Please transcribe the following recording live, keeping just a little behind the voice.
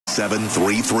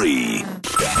733.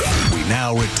 We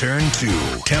now return to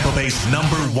Tampa Bay's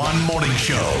 #1 morning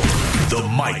show, The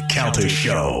Mike Calta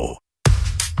Show.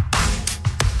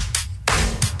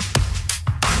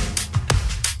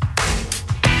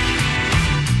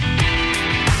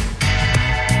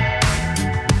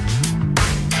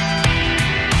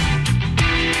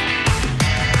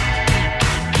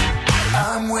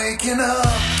 I'm waking up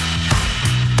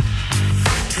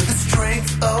to the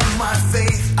strength of my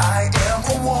faith. I am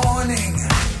a warning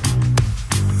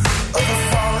of a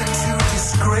fall into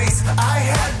disgrace. I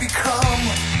had become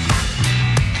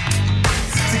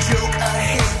the joke I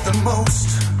hate the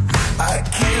most. I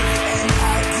give and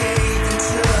I gave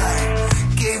until I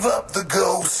gave up the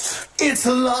ghost. It's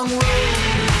a long road.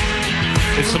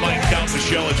 It's the Mike Calta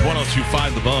Show. It's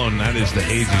 102.5 The Bone. That is the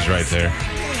Hazies right there.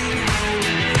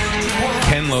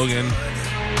 Ken Logan,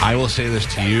 I will say this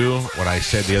to you, what I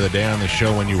said the other day on the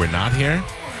show when you were not here.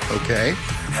 Okay.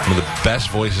 One of the best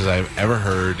voices I've ever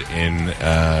heard in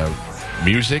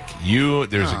music.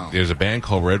 There's a band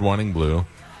called Red, Wanting Blue,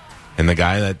 and the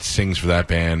guy that sings for that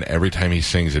band, every time he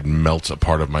sings, it melts a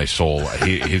part of my soul.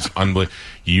 He's unbelievable.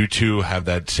 You two have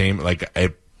that same,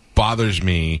 it bothers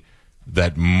me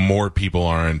that more people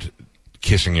aren't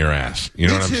kissing your ass. You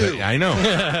know what I'm saying? I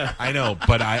know.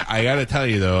 But I got to tell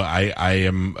you though,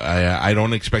 I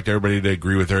don't expect everybody to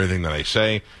agree with everything that I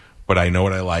say, but I know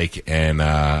what I like, and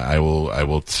I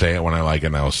will say it when I like it,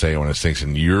 and I will say it when it stinks.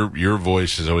 And your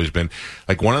voice has always been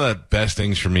one of the best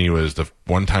things for me was the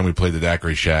one time we played the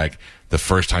Daiquiri Shack. The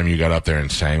first time you got up there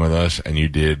and sang with us, and you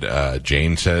did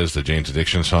Jane Says, the Jane's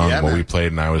Addiction song, where we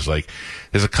played, and I was like,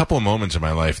 there's a couple of moments in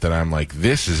my life that I'm like,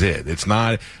 this is it. It's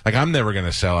not I'm never going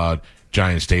to sell out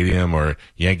Giant Stadium or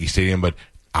Yankee Stadium, but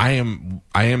I am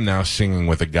now singing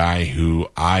with a guy who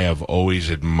I have always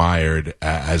admired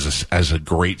as a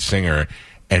great singer,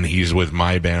 and he's with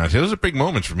my band. Those are big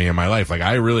moments for me in my life.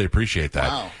 I really appreciate that.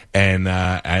 Wow. And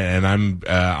I'm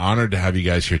honored to have you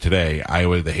guys here today.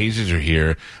 The Hazies are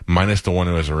here, minus the one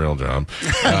who has a real drum.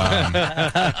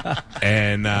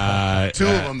 And two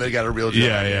of them, they got a real drum.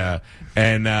 Yeah.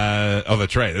 And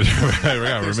that's right.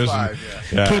 We're missing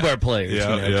keyboard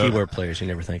players. Keyboard players. You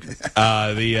never think. He's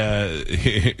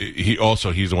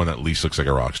the one that least looks like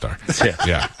a rock star.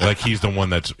 Yeah. He's the one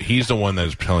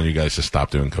that's telling you guys to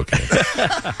stop doing cocaine.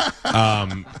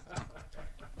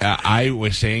 I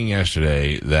was saying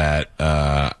yesterday that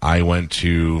I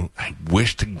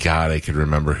wish to God I could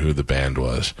remember who the band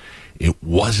was. It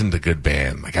wasn't a good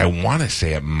band. I want to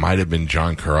say it might have been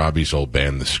John Corabi's old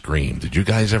band, The Scream. Did you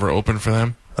guys ever open for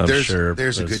them? There's a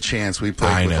good chance. We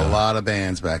played with a lot of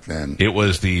bands back then. It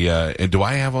was the... do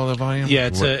I have all the volume?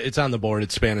 Yeah, it's on the board.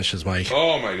 It's Spanish as Mike.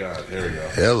 Oh, my God. Here we go.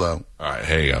 Hello. All right,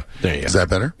 here you go. There you go. Is that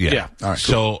better? Yeah. All right,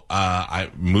 cool. So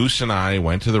Moose and I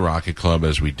went to the Rocket Club,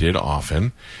 as we did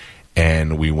often,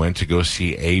 and we went to go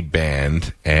see a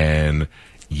band, and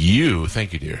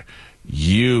thank you, dear,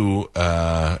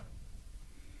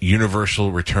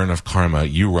 Universal Return of Karma,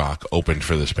 U-Rock, opened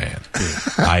for this band.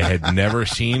 I had never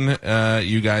seen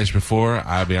you guys before.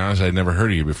 I'll be honest, I'd never heard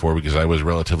of you before because I was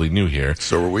relatively new here.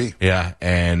 So were we. Yeah,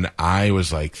 and I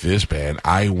was like, this band.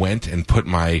 I went and put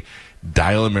my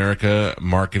Dial America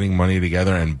marketing money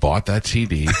together and bought that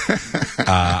CD.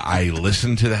 I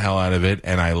listened to the hell out of it,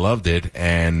 and I loved it.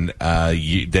 And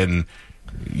then...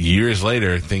 years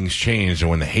later, things changed, and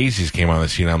when the Hazies came on the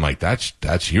scene, I'm like,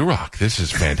 that's U-Rock. This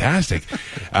is fantastic.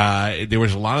 There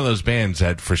was a lot of those bands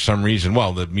that, for some reason,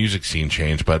 the music scene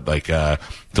changed, but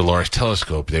Dolores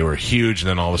Telescope, they were huge, and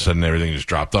then all of a sudden everything just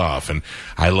dropped off. And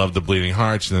I loved the Bleeding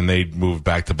Hearts, and then they moved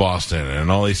back to Boston,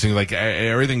 and all these things.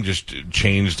 Everything just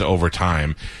changed over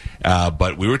time.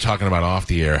 But we were talking about off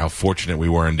the air how fortunate we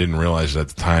were, and didn't realize it at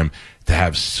the time, to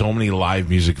have so many live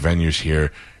music venues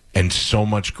here and so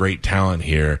much great talent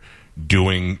here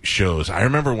doing shows. I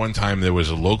remember one time there was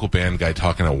a local band guy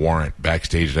talking to Warrant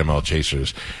backstage at ML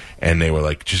Chasers, and they were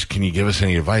like, can you give us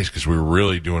any advice? Because we were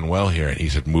really doing well here. And he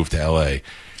said, move to L.A.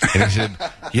 And he said,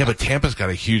 yeah, but Tampa's got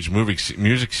a huge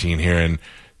music scene here. And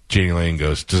Janie Lane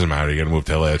goes, doesn't matter, you're going to move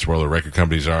to L.A. It's where all the record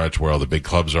companies are. It's where all the big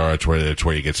clubs are. It's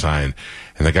where you get signed.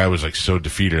 And the guy was so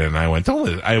defeated, and I went,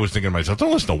 I was thinking to myself,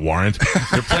 don't listen to Warrant.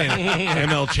 They're playing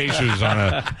ML Chasers on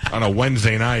a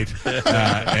Wednesday night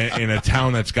in a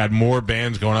town that's got more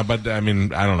bands going on. But I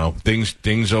don't know,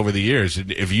 things over the years.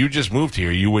 If you just moved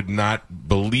here, you would not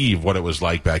believe what it was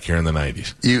like back here in the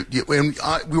 90s.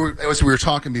 We were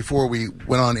talking before we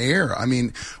went on air.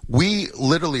 We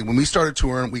literally, when we started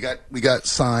touring, we got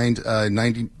signed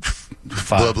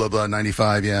blah, blah, blah,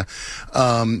 95, yeah.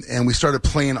 And we started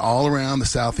playing all around the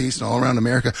Southeast and all around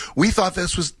America. We thought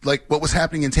this was like what was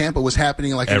happening in Tampa was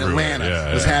happening like everywhere, in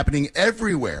Atlanta. It was happening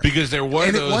everywhere. Because there were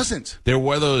and those, it wasn't. There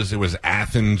were those, it was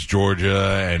Athens,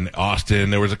 Georgia, and Austin.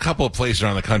 There was a couple of places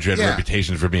around the country that had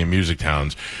reputations for being music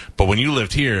towns. But when you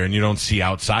lived here and you don't see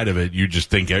outside of it, you just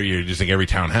think every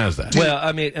town has that. Well,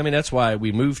 I mean that's why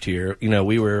we moved here. You know,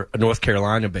 we were a North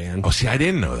Carolina band. Oh, see, I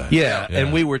didn't know that. Yeah,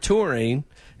 and we were touring,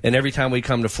 and every time we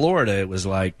come to Florida, it was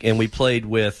like, and we played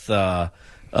with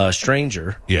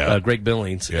Stranger, Greg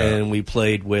Billings, and we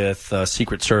played with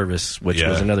Secret Service, which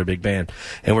was another big band,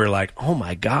 and we were like, oh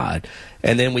my God.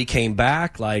 And then we came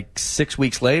back like 6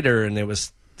 weeks later, and it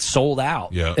was sold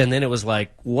out. Yeah. And then it was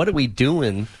like, what are we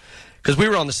doing? Because we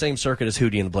were on the same circuit as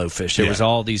Hootie and the Blowfish. There was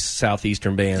all these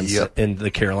southeastern bands in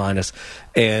the Carolinas,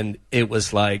 and it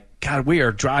was like, God, we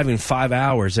are driving 5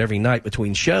 hours every night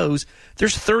between shows.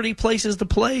 There's 30 places to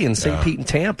play in St. Pete and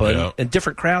Tampa, and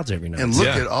different crowds every night. And look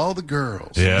at all the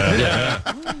girls. That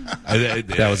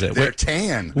was it. They're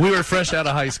tan. We were fresh out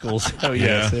of high school, so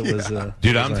yes, it was.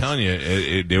 Dude, I'm telling you,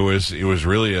 it was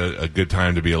really a good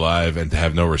time to be alive and to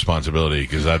have no responsibility.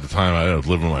 Because at the time, I was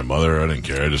living with my mother. I didn't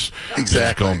care. I just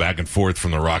going back and forth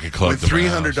from the Rocket Club. With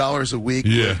 $300 a week,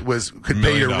 could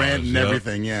pay your rent and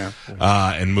everything. Yeah.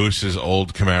 And Moose's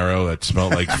old Camaro that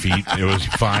smelled like feet. It was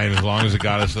fine as long as it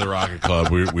got us to the Rocket Club.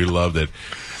 We loved it.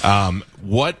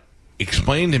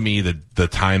 Explain to me the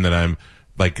time that I'm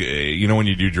like, you know, when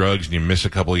you do drugs and you miss a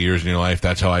couple of years in your life.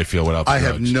 That's how I feel without the drugs. I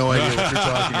have no idea what you're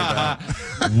talking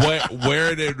about.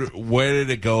 Where did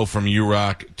it go from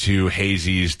U-Rock to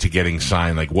Hazies to getting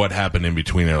signed? Like, what happened in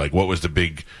between there? Like, what was the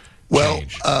big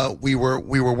change? We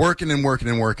were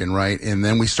working, right? And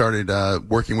then we started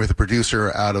working with a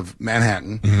producer out of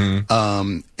Manhattan,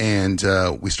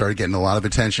 and we started getting a lot of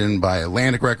attention by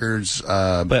Atlantic Records.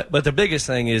 But the biggest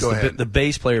thing is the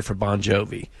bass player for Bon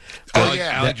Jovi.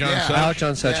 Alec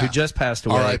John Such, who just passed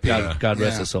away. God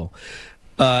rest his soul.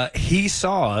 He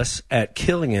saw us at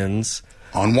Killian's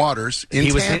on Waters in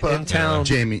Tampa. In town.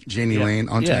 Janie Lane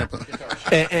on Tampa,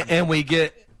 and we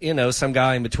get. You know, some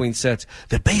guy in between sets,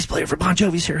 the bass player for Bon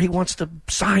Jovi's here. He wants to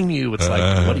sign you. It's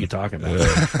like, what are you talking about?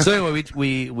 So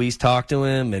anyway, we talked to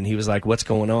him, and he was like, what's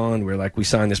going on? We're like, we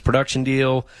signed this production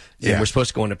deal, and we're supposed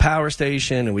to go into Power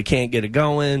Station, and we can't get it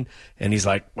going. And he's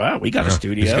like, well, we got a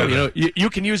studio. You know,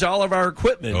 you can use all of our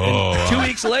equipment. And 2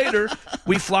 weeks later,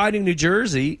 we fly to New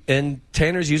Jersey, and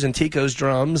Tanner's using Tico's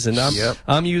drums, and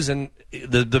I'm using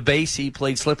the bass he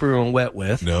played Slippery When Wet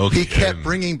with. He kept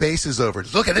bringing basses over.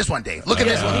 Look at this one, Dave. Look at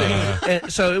this one.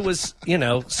 And so it was, you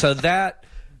know, so that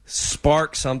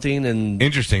sparked something. And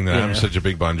interesting that I'm such a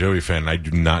big Bon Jovi fan. I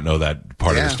do not know that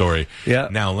part of the story. Yeah.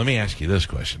 Now, let me ask you this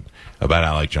question about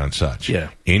Alec John Such.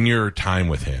 Yeah. In your time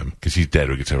with him, because he's dead,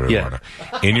 we could say whatever we want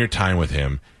to. In your time with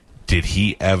him, did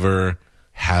he ever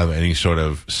have any sort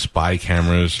of spy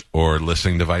cameras or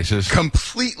listening devices?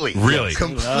 Completely. Really?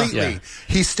 Completely.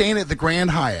 He's staying at the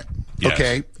Grand Hyatt. Yes.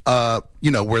 Okay. You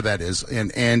know where that is.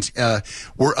 And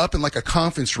we're up in like a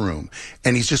conference room,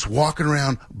 and he's just walking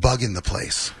around bugging the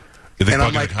place. And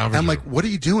I'm like, what are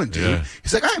you doing, dude? Yeah.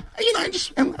 He's like,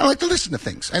 I like to listen to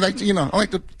things. I like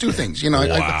to do things.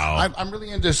 Wow. I'm really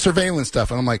into surveillance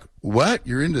stuff. And I'm like, what?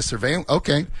 You're into surveillance?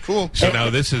 Okay, cool. So now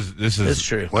this is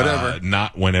true. Whatever.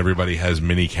 Not when everybody has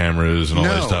mini cameras and all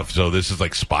that stuff. So this is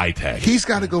like spy tech. He's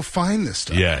got to go find this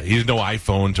stuff. Yeah, he's no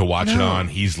iPhone to watch it on.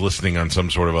 He's listening on some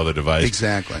sort of other device.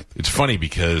 Exactly. It's funny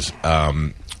because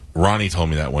Ronnie told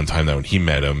me that one time that when he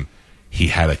met him, he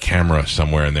had a camera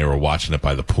somewhere and they were watching it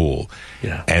by the pool.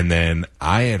 Yeah. And then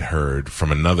I had heard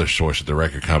from another source at the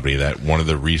record company that one of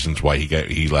the reasons why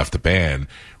he left the band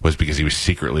was because he was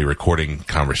secretly recording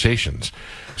conversations.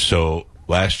 So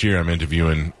last year I'm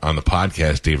interviewing on the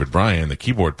podcast David Bryan, the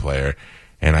keyboard player,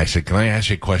 and I said, can I ask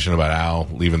you a question about Al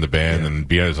leaving the band and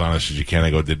be as honest as you can?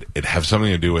 I go, did it have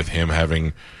something to do with him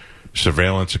having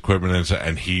surveillance equipment?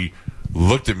 And he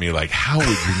looked at me like, how would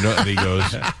you know? And he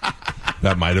goes,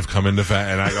 that might have come into fact.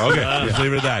 And I go, okay, let's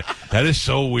leave it at that. That is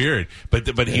so weird.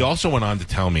 But he also went on to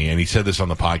tell me, and he said this on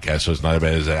the podcast, so it's not as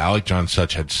bad, is that Alec John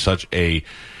Such had such a, he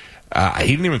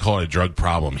didn't even call it a drug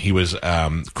problem. He was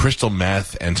crystal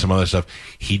meth and some other stuff.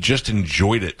 He just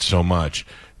enjoyed it so much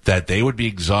that they would be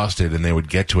exhausted and they would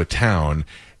get to a town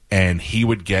and he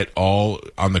would get all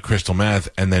on the crystal meth,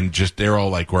 and then just they're all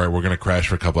like, "All right, we're going to crash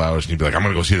for a couple hours," and he'd be like, "I'm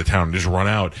going to go see the town," and just run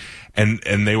out. And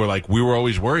they were like, we were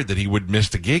always worried that he would miss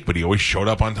the gig, but he always showed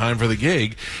up on time for the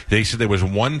gig. They said there was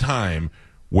one time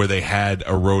where they had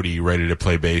a roadie ready to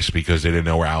play bass because they didn't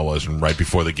know where Al was, and right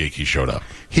before the gig, he showed up.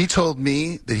 He told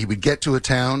me that he would get to a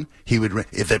town, he would,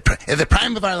 at the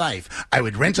prime of our life, I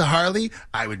would rent a Harley,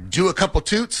 I would do a couple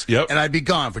toots, and I'd be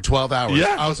gone for 12 hours.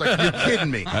 Yeah. I was like, you're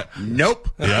kidding me. Nope.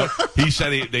 Yep. They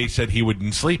said he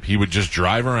wouldn't sleep. He would just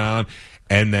drive around.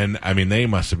 And then, I mean, they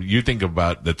must have, you think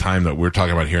about the time that we're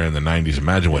talking about here in the 90s,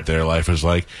 imagine what their life was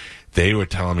like. They were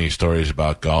telling me stories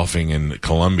about golfing in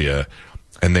Colombia.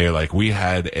 And they were like, we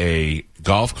had a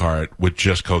golf cart with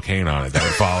just cocaine on it that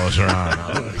would follow us around.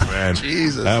 I was like, man,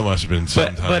 Jesus. That must have been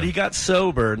some time. But he got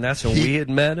sober, and that's when we had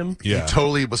met him. Yeah. He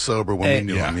totally was sober when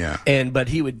we knew him, But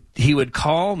he would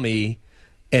call me,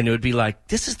 and it would be like,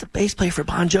 this is the bass player for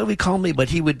Bon Jovi, call me. But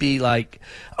he would be like,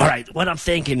 all right, what I'm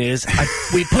thinking is,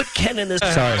 we put Ken in this.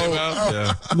 Sorry.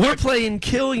 We're playing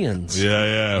Killians.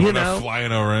 Yeah. We're not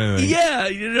flying over anything. Yeah,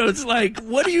 it's like,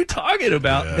 what are you talking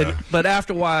about? Yeah. But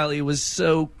after a while, he was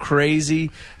so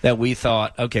crazy that we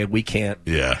thought, okay, we can't.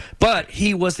 Yeah. But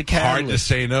he was the catalyst. Hard to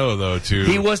say no, though, to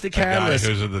he was the catalyst. A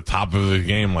guy who's at the top of the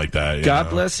game like that. God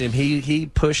bless him. He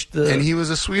pushed the and he was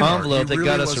a sweetheart. envelope that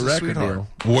got us a record deal.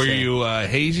 Were you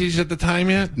Hazies at the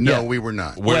time yet? No, we were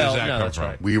not. Where does that come from?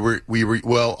 Right. We were.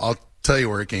 Well, I'll tell you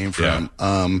where it came from.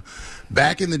 Yeah.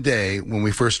 Back in the day when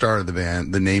we first started the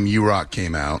band, the name You Rock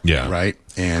came out. Yeah. Right.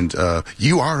 And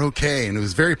You Are Okay, and it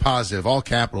was very positive, all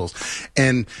capitals,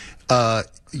 and.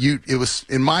 It was,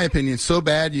 in my opinion, so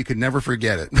bad you could never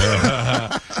forget it.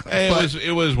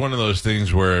 It was one of those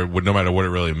things where, no matter what it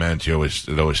really meant, it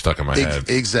always stuck in my head.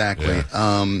 Exactly.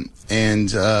 Yeah.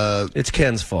 It's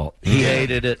Ken's fault. He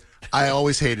hated it. I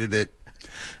always hated it.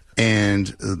 And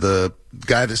the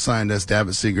guy that signed us,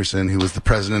 David Segerson, who was the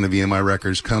president of EMI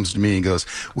Records, comes to me and goes,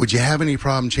 would you have any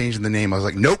problem changing the name? I was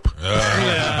like, nope.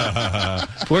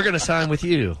 We're going to sign with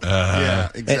you. Yeah,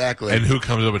 exactly. And who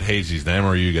comes up with Hazies, them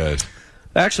or you guys?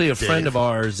 Actually, a friend of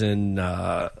ours in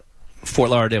Fort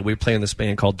Lauderdale, we were playing this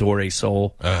band called Dore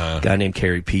Soul, a guy named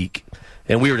Kerry Peak.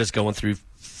 And we were just going through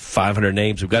 500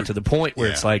 names. We got to the point where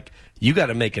it's like, you got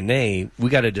to make a name. We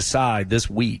got to decide this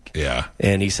week. Yeah.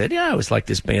 And he said, I was like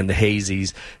this band, the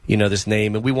Hazies, this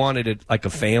name. And we wanted it like a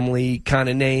family kind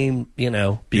of name,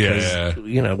 because,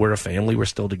 we're a family. We're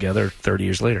still together 30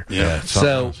 years later. Yeah.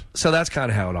 So that's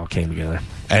kind of how it all came together.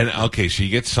 And, okay, so you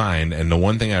get signed, and the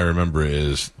one thing I remember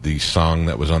is the song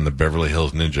that was on the Beverly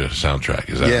Hills Ninja soundtrack.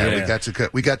 Is that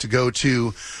right? we got to go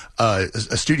to a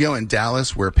studio in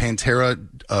Dallas where Pantera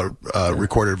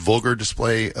recorded Vulgar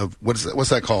Display of, what's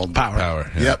that called? Power.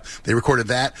 Yeah. Yep. They recorded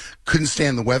that. Couldn't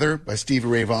Stand the Weather by Stevie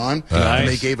Ray Vaughan. Nice. And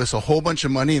they gave us a whole bunch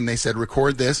of money, and they said,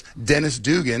 record this. Dennis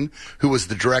Dugan, who was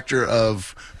the director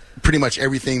of pretty much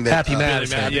everything that Happy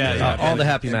Madison, all the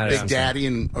Happy Madison, Big Daddy,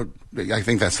 and I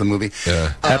think that's the movie.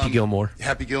 Yeah. Happy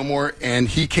Gilmore, and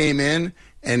he came in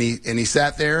and he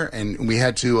sat there, and we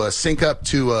had to sync up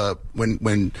to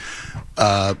when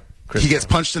he gets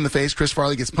punched in the face. Chris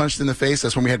Farley gets punched in the face.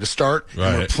 That's when we had to start. Right.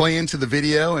 And we're playing to the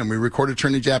video, and we recorded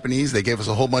Turning Japanese. They gave us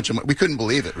a whole bunch of money. We couldn't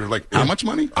believe it. We were like, how much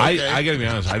money? Okay. I got to be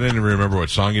honest. I didn't even remember what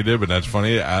song you did, but that's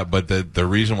funny. But the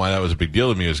reason why that was a big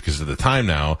deal to me is because at the time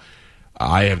now,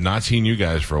 I have not seen you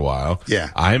guys for a while. Yeah.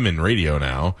 I'm in radio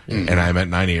now, and I'm at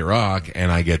 98 Rock,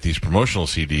 and I get these promotional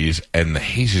CDs, and the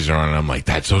Hazies are on, and I'm like,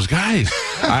 that's those guys.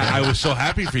 I was so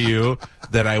happy for you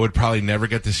that I would probably never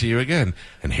get to see you again.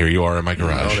 And here you are in my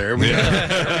garage. Oh, there we go.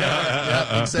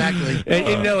 Yeah, exactly.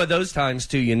 And at those times,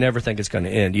 too, you never think it's going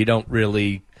to end. You don't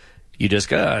really, you just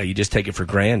take it for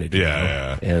granted.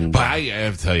 Yeah. And but I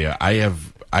have to tell you, I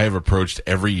have approached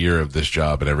every year of this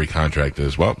job and every contract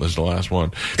is, well, this is the last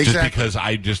one. Exactly. Just because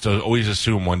I just always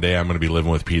assume one day I'm going to be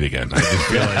living with Pete again. I just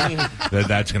feel like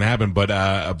that's going to happen. But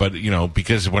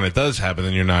because when it does happen,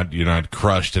 then you're not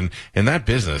crushed. And in that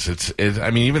business, it's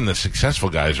even the successful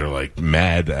guys are like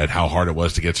mad at how hard it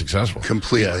was to get successful.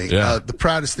 Completely. Yeah. The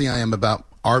proudest thing I am about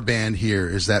our band here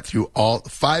is that through all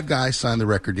 5 guys signed the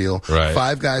record deal. Right.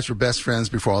 5 guys were best friends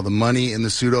before all the money and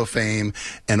the pseudo fame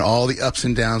and all the ups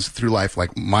and downs through life. Like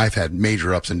I've had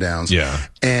major ups and downs. Yeah.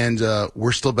 And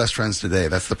we're still best friends today.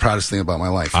 That's the proudest thing about my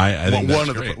life. I think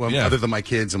that's great. great. Other than my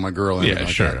kids and my girl. And yeah,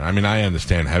 sure. Like I mean, I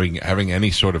understand having any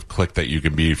sort of clique that you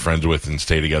can be friends with and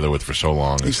stay together with for so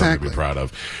long is something to be proud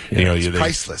of. Yeah, it's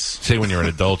priceless. Say when you're an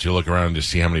adult, you look around and just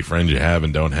see how many friends you have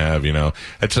and don't have.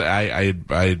 It's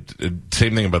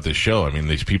same thing about this show. I mean,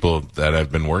 these people that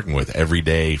I've been working with every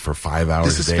day for 5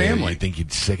 hours a day. Family. You think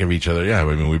you'd sick of each other. Yeah,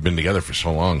 I mean, we've been together for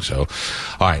so long. So,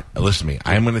 all right, listen to me.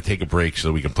 I'm going to take a break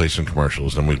so we can play some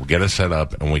commercials, and we will get us set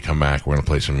up, and when we come back, we're going to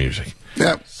play some music.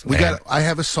 Yeah, I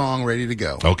have a song ready to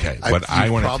go. Okay, but I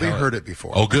want to probably heard it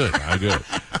before. Oh, good. Good.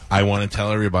 I want to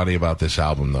tell everybody about this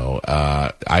album, though.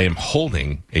 I am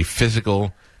holding a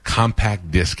physical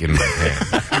compact disc in my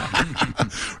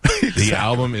hand. The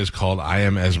album is called I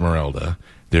Am Esmeralda.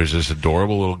 There's this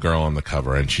adorable little girl on the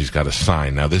cover, and she's got a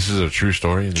sign. Now, this is a true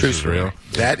story? This is real?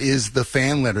 That is the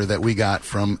fan letter that we got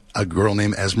from a girl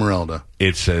named Esmeralda.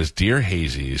 It says, Dear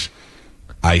Hazies,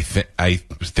 I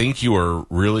think you are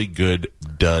really good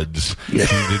duds. You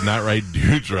did not write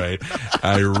dudes right.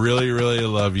 I really, really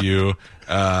love you.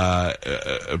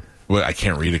 Well, I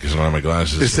can't read it because I don't have my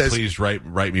glasses. It says, please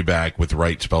write me back with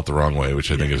right spelt the wrong way,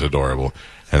 which I think is adorable.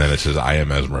 And then it says, I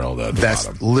am Esmeralda at the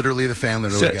bottom. Literally the fan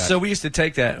letter we got. So we used to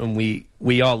take that and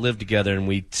we all lived together and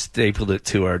we stapled it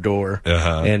to our door.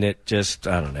 And it just,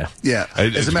 I don't know. Yeah.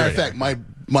 As a matter of fact,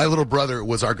 my little brother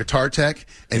was our guitar tech,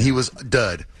 and he was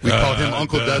Dud. We called him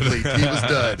Uncle Dudley. He was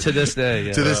Dud. To this day,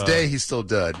 yeah. To this day, he's still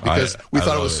Dud. Because we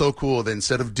thought it was so cool that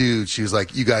instead of dudes, she was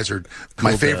like, you guys are cool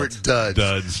my favorite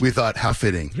duds. We thought, how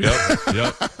fitting.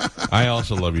 Yep. I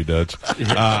also love you, duds.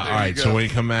 All right, so when you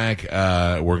come back,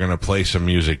 we're going to play some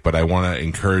music, but I want to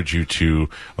encourage you to,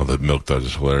 the Milk Duds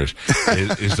is hilarious,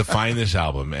 is to find this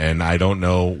album. And I don't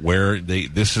know where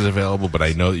this is available, but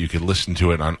I know that you can listen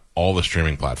to it on all the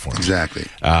streaming platforms. Exactly.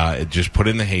 Just put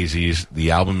in the Hazies.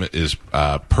 The album is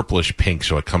purplish pink,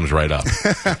 so it comes right up.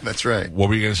 That's right. What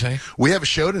were you going to say? We have a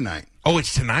show tonight. Oh,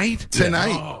 it's tonight? Tonight.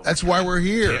 Yeah. Oh. That's why we're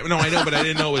here. Yeah, no, I know, but I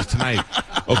didn't know it was tonight.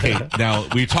 Okay, now,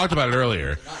 we talked about it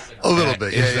earlier. A little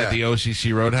bit, Is that the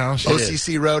OCC Roadhouse?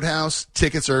 OCC Roadhouse.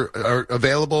 Tickets are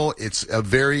available. It's a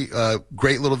very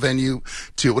great little venue.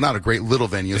 Not a great little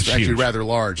venue. It's actually huge, rather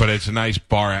large. But it's a nice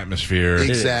bar atmosphere.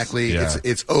 Exactly.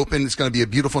 It's open. It's going to be a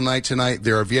beautiful night tonight.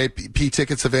 There are VIP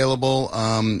tickets available,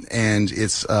 and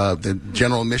it's the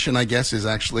general admission, I guess, is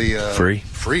actually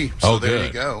free. So there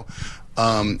you go.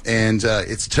 And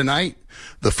it's tonight.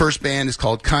 The first band is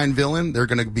called Kind Villain. They're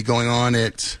going to be going on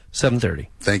at 7:30.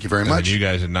 Thank you very much. And you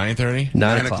guys at 9:30?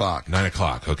 9 o'clock. 9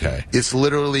 o'clock, okay. It's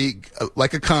literally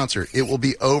like a concert. It will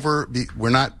be over. We're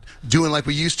not doing like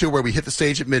we used to where we hit the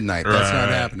stage at midnight. That's not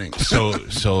happening.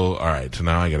 So all right. So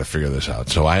now I got to figure this out.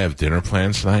 So I have dinner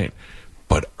plans tonight,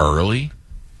 but early,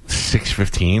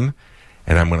 6:15,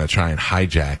 and I'm going to try and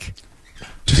hijack.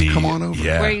 Just come on over.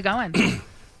 Yeah. Where are you going?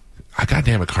 I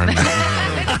goddamn it, Carmen.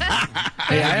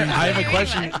 Hey, I have a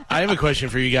question. I have a question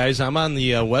for you guys. I'm on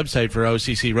the website for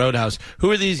OCC Roadhouse. Who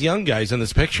are these young guys in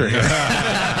this picture here?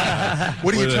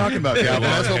 What are you talking about, Galvin?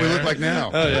 That's what we look like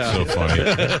now. Oh, yeah. That's so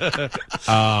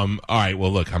funny. All right.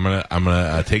 Well, look, I'm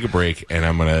gonna take a break, and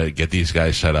I'm gonna get these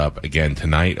guys set up again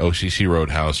tonight. OCC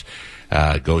Roadhouse.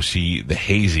 Go see the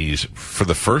Hazies for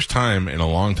the first time in a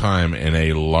long time in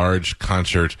a large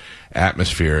concert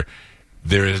atmosphere.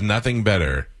 There is nothing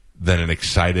better than an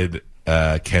excited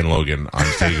Ken Logan on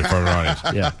stage in front of an audience.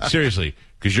 Yeah. Seriously,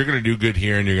 because you're going to do good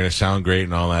here and you're going to sound great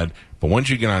and all that. But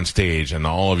once you get on stage and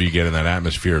all of you get in that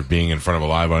atmosphere of being in front of a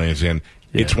live audience again,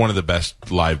 it's one of the best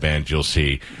live bands you'll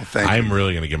see. Well, I'm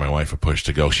really going to give my wife a push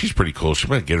to go. She's pretty cool. She's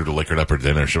going to get her to liquor it up her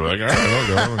dinner. She'll be like, all right,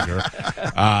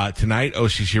 I'll go. Tonight,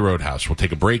 OCC Roadhouse. We'll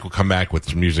take a break. We'll come back with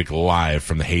some music live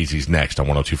from the Hazies next on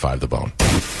 102.5 The Bone.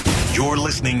 You're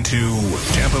listening to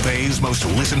Tampa Bay's most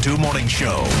listened to morning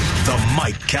show, The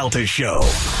Mike Calta Show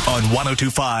on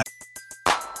 102.5.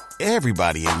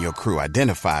 Everybody in your crew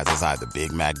identifies as either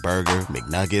Big Mac Burger,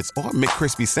 McNuggets, or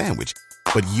McCrispy Sandwich.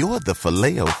 But you're the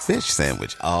Filet-O-Fish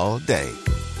Sandwich all day.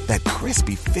 That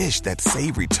crispy fish, that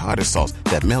savory tartar sauce,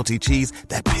 that melty cheese,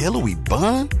 that pillowy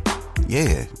bun.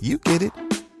 Yeah, you get it.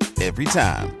 Every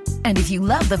time. And if you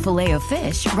love the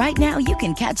Filet-O-Fish, right now you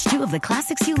can catch two of the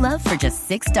classics you love for just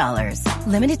 $6.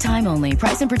 Limited time only.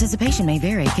 Price and participation may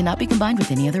vary. Cannot be combined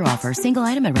with any other offer. Single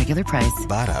item at regular price.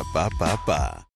 Ba-da-ba-ba-ba.